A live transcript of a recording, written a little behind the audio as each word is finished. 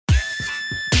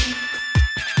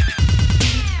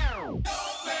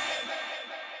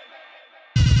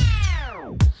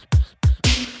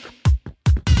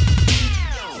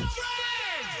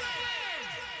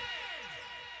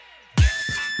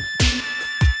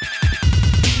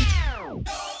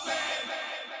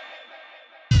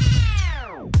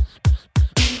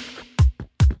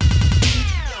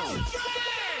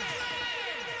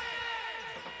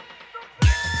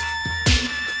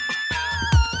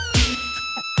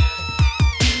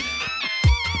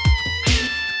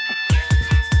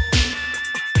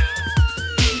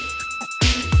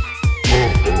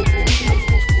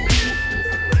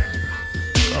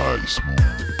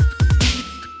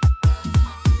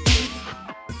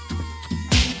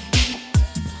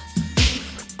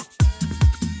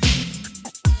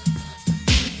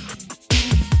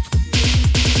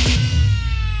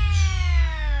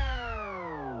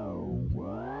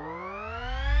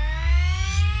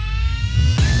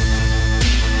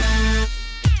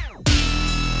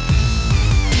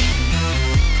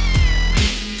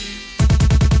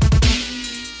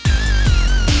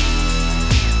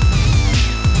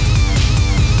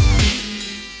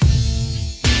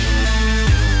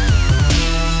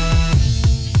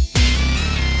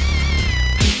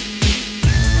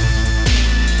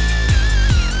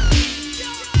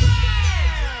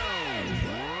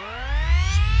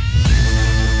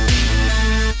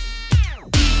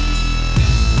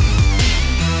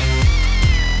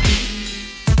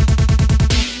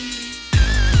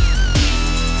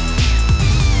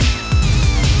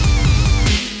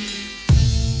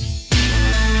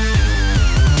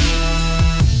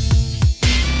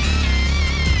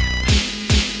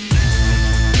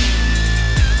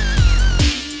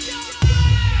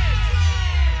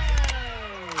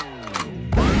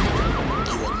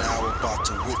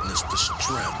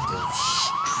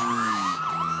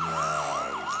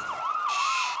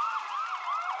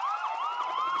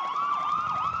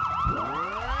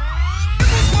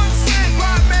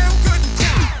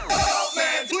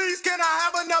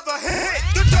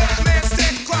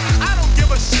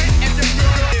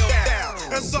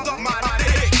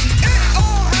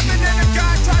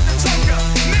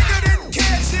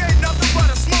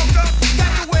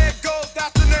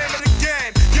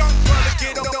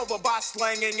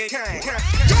it came.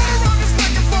 Go around this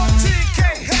like a 14,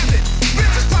 can't have it.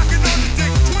 Bitches talking on the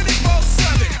dick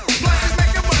 24/7. Plus is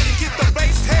making money, keep the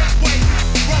bass head weight.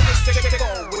 Rollin' stick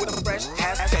with a fresh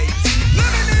ass taste.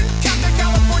 Living in Compton,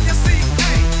 California, CA.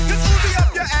 Just Uzi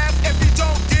up your ass if you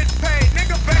don't get paid.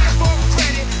 Nigga begging for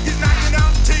credit, he's knocking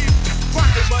out teeth.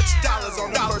 Profit much dollars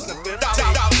on the first and fifth.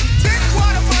 Big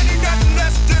water money, nothing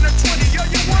less than a 20. Yo,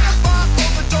 you wanna buy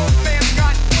all the dope fans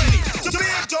got plenty. To be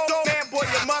a dope man, boy,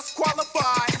 you must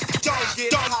qualify. Don't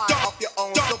get high off your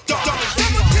own supply.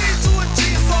 From a kid to a G,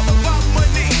 it's all about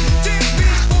money. 10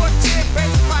 beats for a 10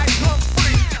 bass might come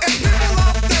free. And people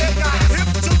out there not hip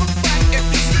to the fact. If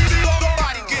you see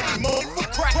somebody getting more for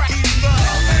crack, he's the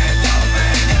dope man, dope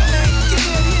man, dope man. Get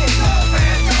in here, dope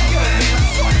man, dope man.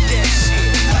 Fuck that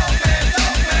shit. Dope man,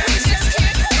 dope man. We just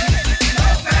can't quit it.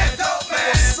 Dope man, dope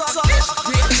man. Suck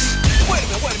bitch. Wait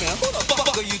a minute, who the fuck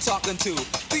are you talking to?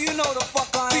 Do you know the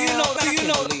fuck I am? Do you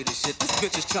know believe this shit? This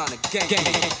bitch is trying to gang.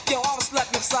 Yo, I'll slap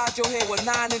you upside your head with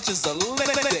 9 inches of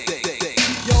lipstick.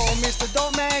 Yo, Mr.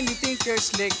 Dope Man, you think you're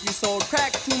slick. You sold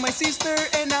crack to my sister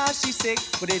and now she's sick.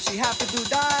 But if she happens to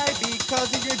die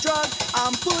because of your drug,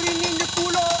 I'm putting in your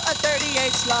culo a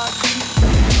 38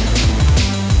 slug.